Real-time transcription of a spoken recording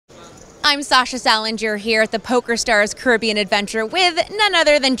I'm Sasha Salinger here at the PokerStars Caribbean Adventure with none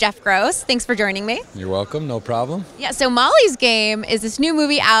other than Jeff Gross. Thanks for joining me. You're welcome, no problem. Yeah, so Molly's Game is this new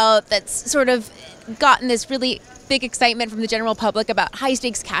movie out that's sort of gotten this really big excitement from the general public about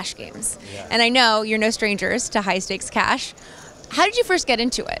high-stakes cash games. Yeah. And I know you're no strangers to high-stakes cash. How did you first get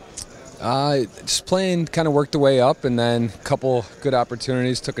into it? Just playing, kind of worked the way up, and then a couple good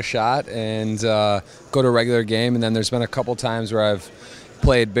opportunities, took a shot, and go to a regular game. And then there's been a couple times where I've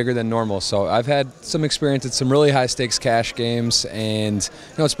played bigger than normal, so I've had some experience at some really high stakes cash games, and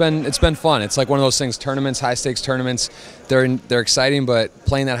it's been fun. It's like one of those things. Tournaments, high stakes tournaments, they're exciting, but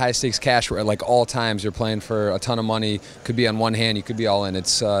playing that high stakes cash where at like all times you're playing for a ton of money, could be on one hand, you could be all in.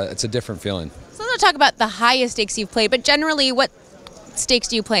 It's a different feeling. So let's talk about the highest stakes you've played, but generally, what stakes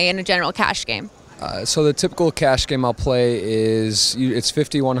do you play in a general cash game? So the typical cash game I'll play is it's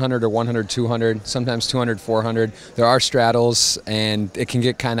 50, 100, or 100, 200, sometimes 200, 400. There are straddles, and it can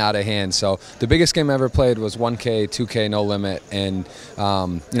get kind of out of hand. So the biggest game I ever played was 1K, 2K, no limit, and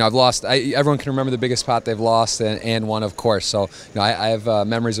I've lost. Everyone can remember the biggest pot they've lost and won, of course. So I have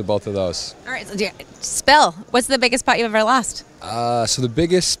memories of both of those. All right, so spill. What's the biggest pot you've ever lost? So the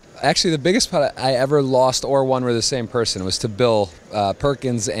biggest pot I ever lost or won were the same person. It was to Bill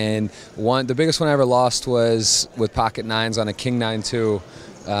Perkins, and the biggest one I ever lost was with pocket nines on a king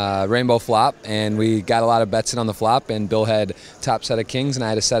 9-2 rainbow flop, and we got a lot of bets in on the flop, and Bill had top set of kings and I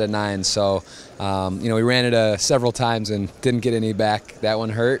had a set of nines. So we ran it several times and didn't get any back. That one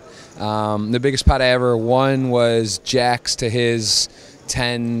hurt. The biggest pot I ever won was jacks to his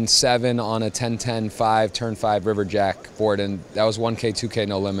 10-7 on a 10-10-5 turn 5 river jack board, and that was 1K, 2K,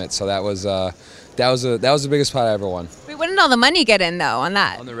 no limit. So that was the biggest pot I ever won. Wait, when did all the money get in though on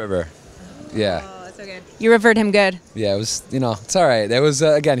that? On the river. Yeah. Oh, that's so good. You rivered him good. Yeah, it was, it's all right. It was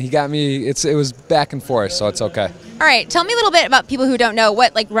again, he got me. It was back and forth, so it's okay. All right, tell me a little bit about people who don't know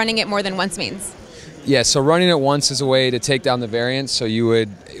what running it more than once means. Yeah, so running it once is a way to take down the variance. So you would,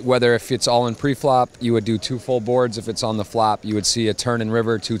 whether if it's all in pre-flop, you would do 2 full boards. If it's on the flop, you would see a turn and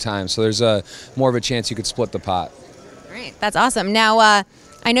river 2 times. So there's more of a chance you could split the pot. Great, that's awesome. Now,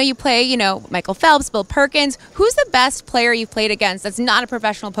 I know you play, Michael Phelps, Bill Perkins. Who's the best player you've played against that's not a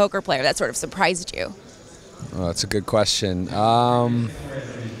professional poker player that sort of surprised you? Oh, that's a good question.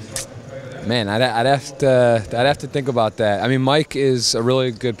 Man, I'd have to think about that. I mean, Mike is a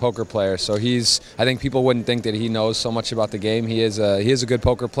really good poker player, so I think people wouldn't think that he knows so much about the game. He is a good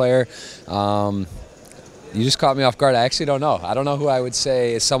poker player. You just caught me off guard. I actually don't know. I don't know who I would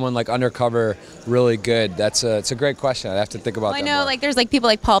say is someone like undercover really good. It's a great question. I'd have to think about that. I know, more. There's people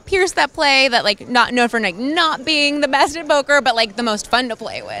like Paul Pierce that play that not known for not being the best at poker, but the most fun to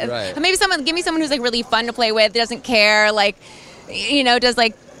play with. Right. Maybe give me someone who's really fun to play with, doesn't care,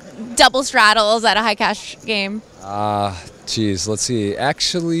 does double straddles at a high cash game. Geez, let's see.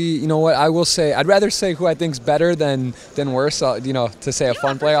 Actually, you know what? I will say I'd rather say who I think's better than worse. To say a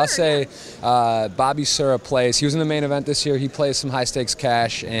fun player, I'll say Bobby Sura plays. He was in the main event this year. He plays some high stakes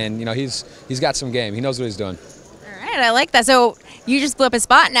cash, and he's got some game. He knows what he's doing. All right, I like that. So you just blew up his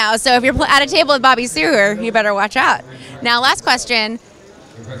spot now. So if you're at a table with Bobby Sura, you better watch out. Now, last question.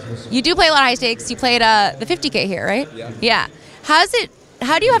 You do play a lot of high stakes. You played the 50K here, right? Yeah. Yeah.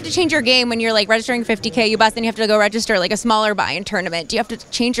 How do you have to change your game when you're registering 50K, you bust, then you have to go register a smaller buy-in tournament? Do you have to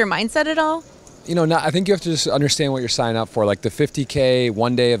change your mindset at all? I think you have to just understand what you're signing up for. Like the 50K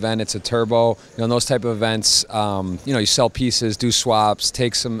one-day event, it's a turbo. In those type of events, you sell pieces, do swaps,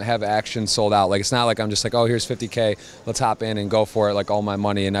 have action sold out. It's not like I'm just oh, here's 50K, let's hop in and go for it, all my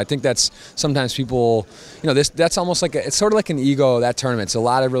money. And I think that's sometimes people, that's almost it's sort of like an ego, that tournament. It's a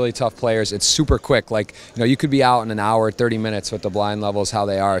lot of really tough players. It's super quick. You could be out in an hour, 30 minutes with the blind levels, how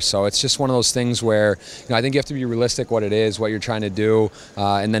they are. So it's just one of those things where, I think you have to be realistic what it is, what you're trying to do,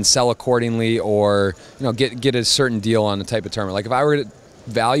 and then sell accordingly, or get a certain deal on the type of tournament. If I were to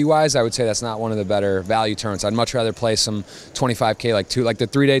value-wise, I would say that's not one of the better value tournaments. I'd much rather play some 25K, the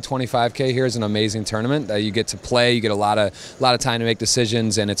 3-day 25K here is an amazing tournament that you get to play. You get a lot of time to make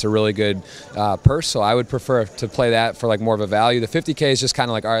decisions, and it's a really good purse. So I would prefer to play that for more of a value. The 50K is just kind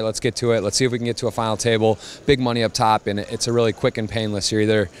of all right, let's get to it. Let's see if we can get to a final table. Big money up top, and it's a really quick and painless. You're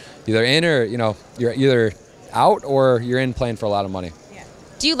either in, or you're either out, or you're in playing for a lot of money.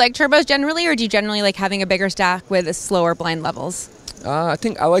 Do you like turbos generally, or do you generally like having a bigger stack with slower blind levels? I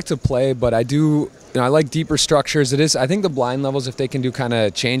think I like to play, but I do. I like deeper structures. I think the blind levels, if they can do kind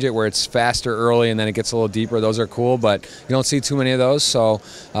of change it where it's faster early and then it gets a little deeper, those are cool. But you don't see too many of those. So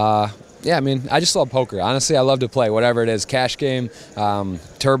Yeah, I mean, I just love poker. Honestly, I love to play whatever it is, cash game,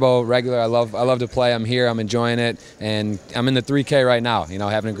 turbo, regular. I love to play. I'm here. I'm enjoying it, and I'm in the 3K right now. You know,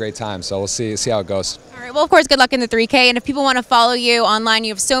 having a great time. So we'll see how it goes. All right. Well, of course, good luck in the 3K. And if people want to follow you online,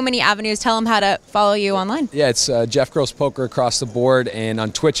 you have so many avenues. Tell them how to follow you online. Yeah, it's Jeff Gross Poker across the board, and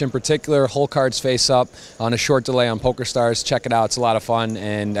on Twitch in particular, whole cards face up on a short delay on PokerStars. Check it out. It's a lot of fun,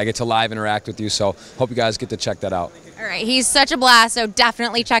 and I get to live interact with you. So hope you guys get to check that out. All right. He's such a blast, so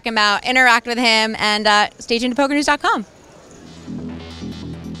definitely check him out, interact with him, and stay tuned to PokerNews.com.